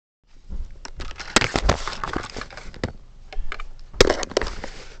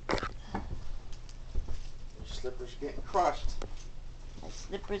getting crushed. My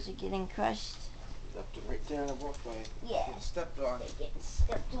slippers are getting crushed. Left them right there in the walkway. Yeah. Getting stepped on. They're getting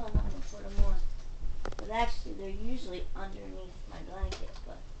stepped on. I'm going to put them on. But actually, they're usually underneath my blanket,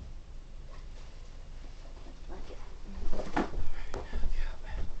 but... Blanket.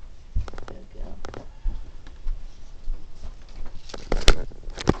 There we go.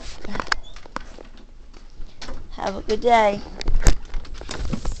 Have a good day.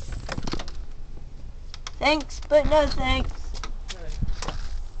 Thanks, but no thanks.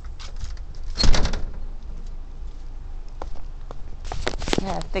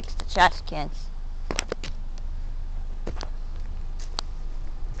 Yeah, fix the trash cans.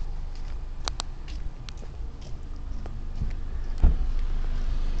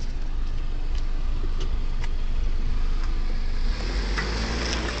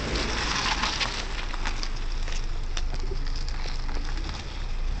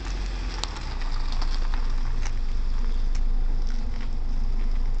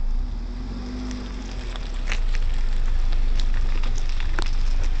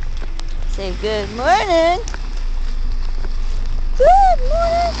 Say good morning. Good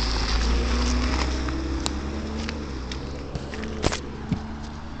morning.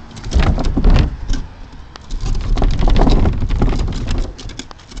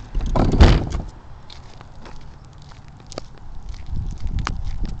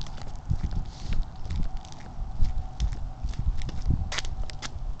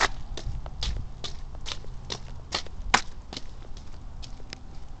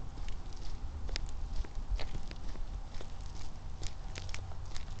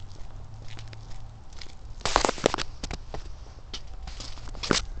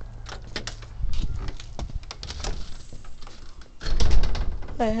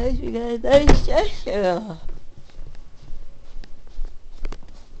 I hope you got a nice gesture.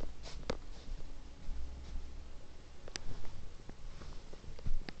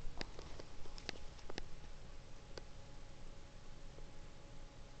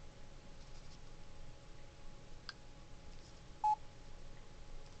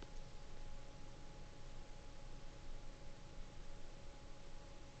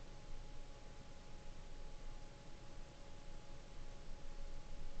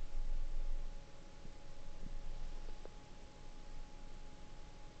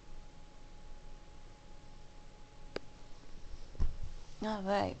 All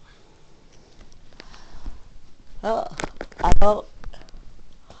right. Oh,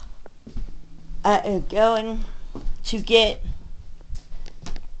 I am going to get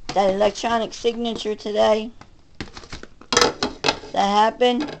that electronic signature today. That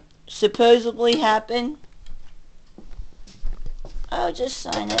happened. Supposedly happened. I'll just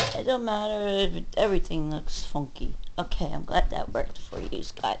sign it. It don't matter if everything looks funky. Okay, I'm glad that worked for you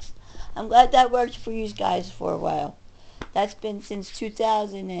guys. I'm glad that worked for you guys for a while. That's been since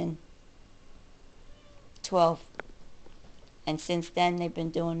 2012. And since then, they've been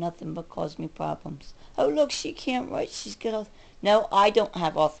doing nothing but cause me problems. Oh, look, she can't write. She's got... No, I don't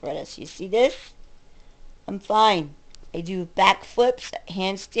have arthritis. You see this? I'm fine. I do backflips,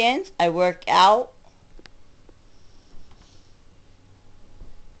 handstands. I work out.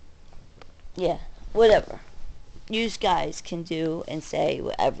 Yeah, whatever. You guys can do and say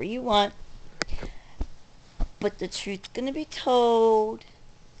whatever you want. But the truth's going to be told.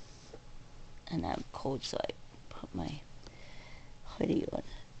 And I'm cold, so I put my hoodie on.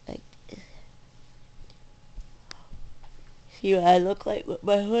 Like, see what I look like with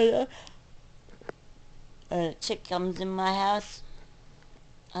my hood on? A chick comes in my house.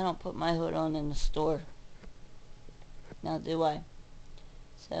 I don't put my hood on in the store. Now do I?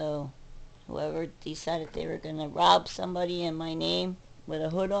 So, whoever decided they were going to rob somebody in my name with a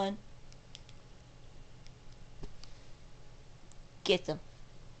hood on, get them.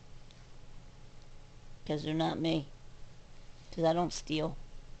 Because they're not me. Because I don't steal.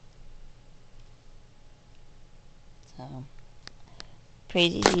 So,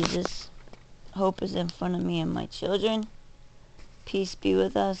 praise Jesus. Hope is in front of me and my children. Peace be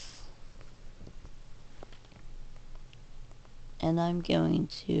with us. And I'm going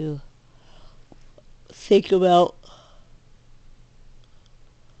to think about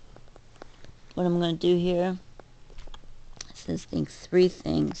what I'm going to do here. It says three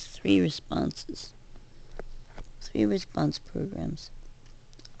things, three responses. 3 response programs.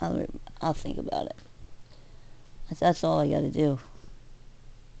 I'll think about it. That's all I got to do.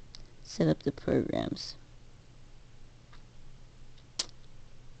 Set up the programs.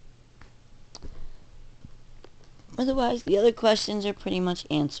 Otherwise, the other questions are pretty much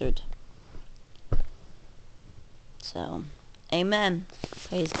answered. So, amen.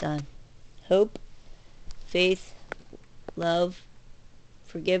 Praise God. Hope, faith, love,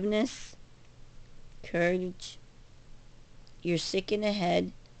 forgiveness, courage. You're sick in the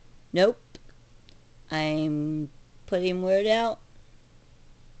head. Nope. I'm putting word out.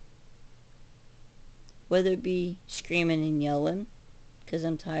 Whether it be screaming and yelling, because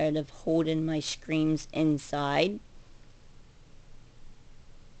I'm tired of holding my screams inside.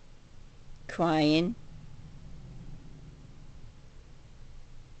 Crying.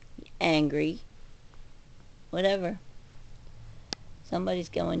 Angry. Whatever. Somebody's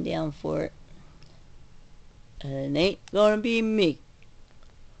going down for it. And it ain't gonna be me.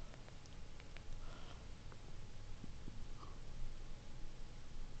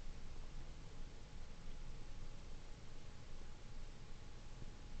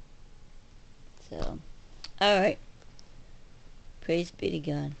 So, alright. Praise be to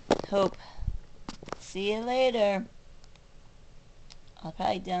God. Hope. See you later. I'll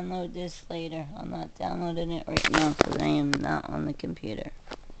probably download this later. I'm not downloading it right now because I am not on the computer.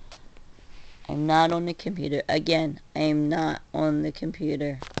 I'm not on the computer. Again, I am not on the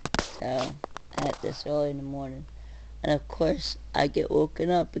computer. So, at this early in the morning. And of course, I get woken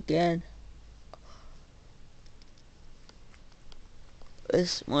up again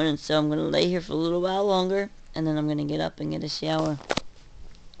this morning. So I'm going to lay here for a little while longer. And then I'm going to get up and get a shower.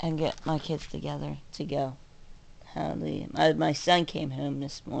 And get my kids together to go. Hallelujah. My son came home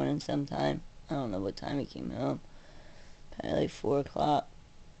this morning sometime. I don't know what time he came home. Probably like 4 o'clock.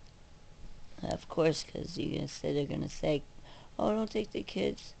 Of course, because they're going to say, oh, don't take the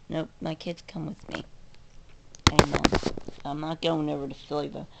kids. Nope, my kids come with me. Amen. I'm not going over to Philly,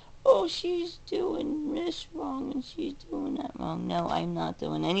 but, oh, she's doing this wrong and she's doing that wrong. No, I'm not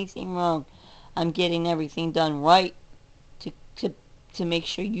doing anything wrong. I'm getting everything done right to make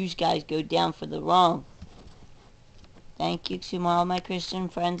sure you guys go down for the wrong. Thank you to all my Christian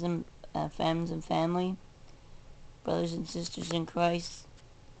friends and family, brothers and sisters in Christ,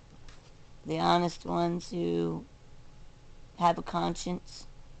 the honest ones who have a conscience.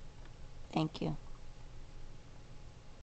 Thank you.